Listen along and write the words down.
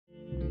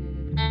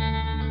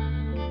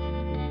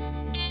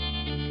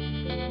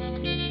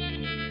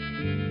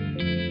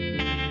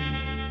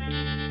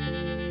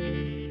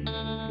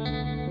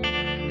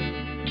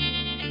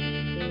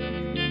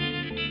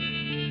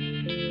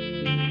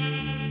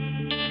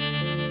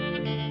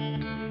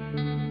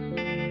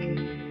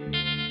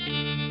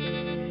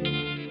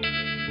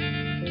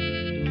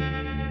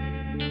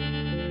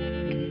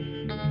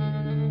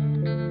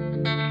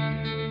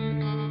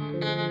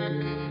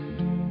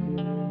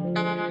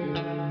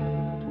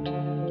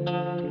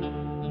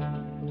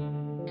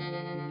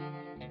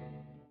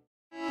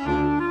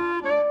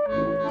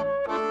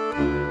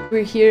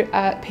We're here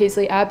at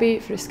Paisley Abbey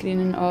for a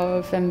screening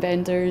of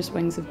Wenders'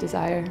 Wings of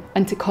Desire.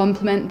 And to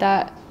complement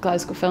that,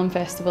 Glasgow Film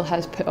Festival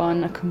has put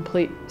on a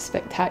complete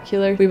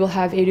spectacular. We will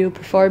have aerial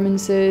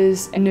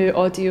performances, new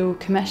audio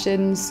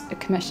commissions, a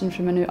commission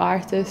from a new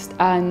artist,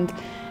 and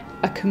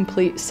a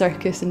complete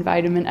circus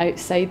environment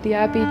outside the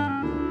Abbey.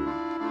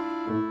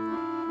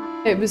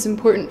 It was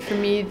important for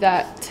me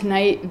that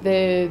tonight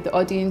the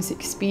audience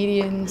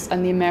experience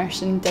and the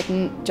immersion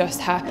didn't just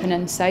happen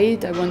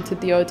inside. I wanted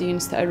the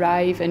audience to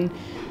arrive and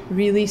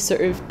really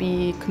sort of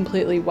be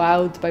completely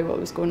wowed by what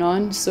was going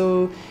on.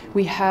 So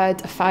we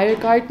had a fire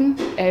garden,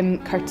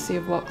 courtesy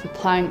of Walk the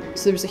Plank.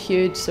 So there was a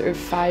huge sort of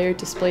fire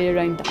display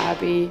around the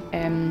Abbey.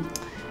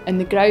 In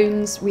the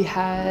grounds we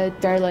had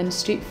Berlin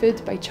street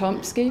food by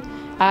Chomsky,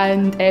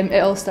 and it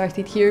all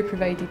started here,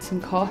 provided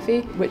some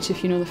coffee, which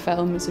if you know the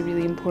film is a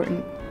really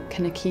important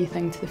kind of key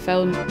thing to the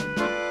film.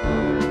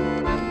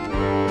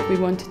 We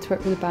wanted to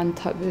work with the band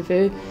Tut Vu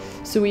Vu,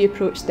 so we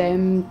approached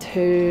them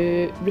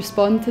to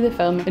respond to the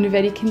film in a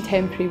very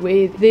contemporary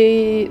way.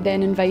 They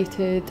then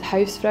invited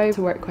Hausfrau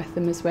to work with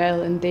them as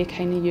well, and they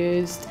kind of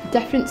used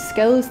different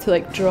skills to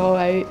like draw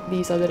out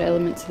these other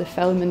elements of the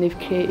film, and they've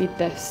created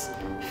this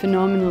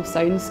phenomenal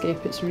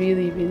soundscape. It's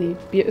really, really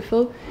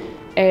beautiful.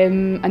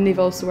 And they've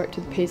also worked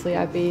with Paisley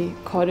Abbey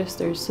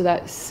choristers, so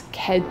that's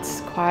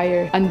kids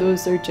choir, and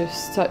those are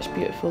just such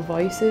beautiful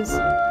voices.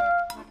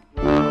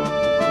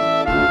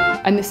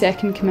 And the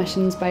second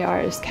commission's by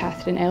artist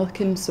Kathryn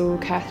Elkin. So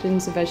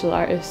Kathryn's a visual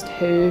artist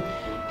who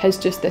has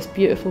just this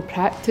beautiful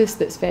practice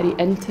that's very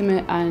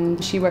intimate,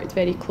 and she worked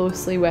very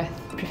closely with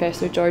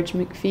Professor George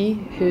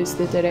McPhee, who's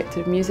the director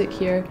of music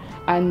here,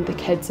 and the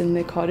kids and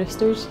the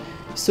choristers,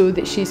 so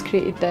that she's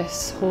created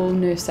this whole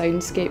new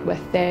soundscape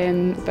with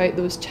them, about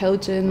those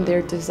children,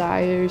 their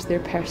desires,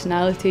 their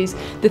personalities,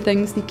 the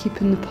things they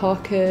keep in the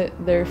pocket,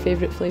 their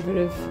favourite flavour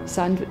of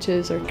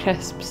sandwiches or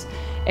crisps,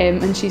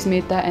 and she's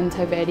made that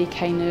into a very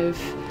kind of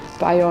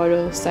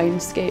binaural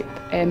soundscape,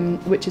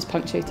 which is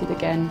punctuated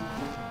again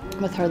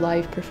with her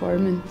live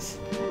performance.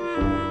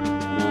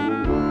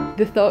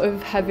 The thought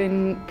of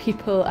having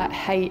people at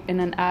height in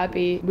an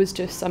abbey was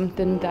just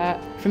something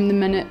that from the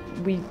minute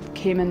we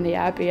came in the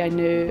abbey I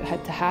knew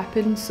had to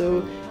happen.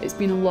 So it's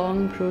been a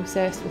long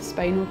process with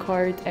Spinal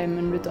Chord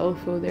and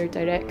Rodolfo, their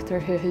director,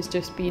 who has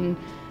just been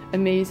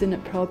amazing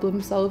at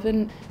problem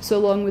solving. So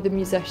along with the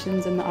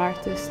musicians and the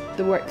artists,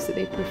 the works that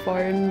they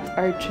performed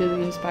are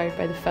truly inspired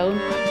by the film.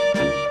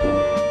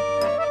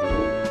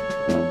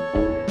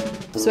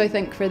 So I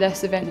think for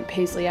this event at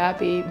Paisley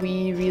Abbey,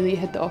 we really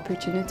had the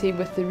opportunity,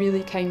 with the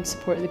really kind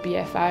support of the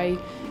BFI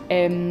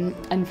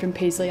and from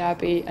Paisley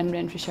Abbey and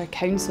Renfrewshire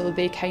Council,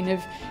 they kind of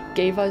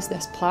gave us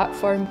this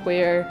platform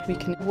where we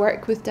can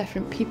work with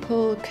different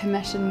people,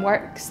 commission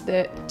works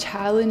that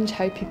challenge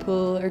how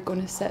people are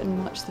going to sit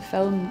and watch the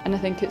film. And I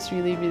think it's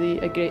really, really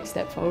a great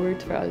step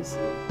forward for us.